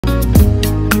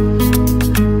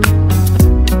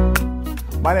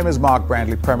My name is Mark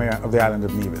Brantley, Premier of the island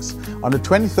of Nevis. On the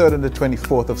 23rd and the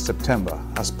 24th of September,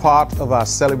 as part of our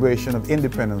celebration of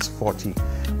Independence 40,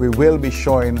 we will be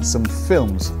showing some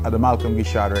films at the Malcolm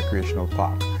Guichard Recreational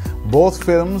Park. Both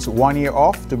films, One Year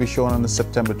Off, to be shown on the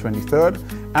September 23rd,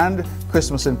 and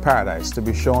Christmas in Paradise, to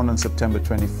be shown on September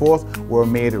 24th, were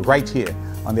made right here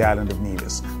on the island of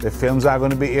Nevis. The films are going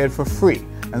to be aired for free,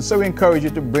 and so we encourage you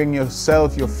to bring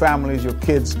yourself, your families, your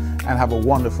kids, and have a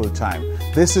wonderful time.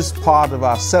 This is part of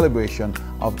our celebration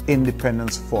of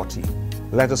Independence 40.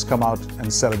 Let us come out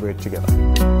and celebrate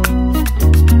together.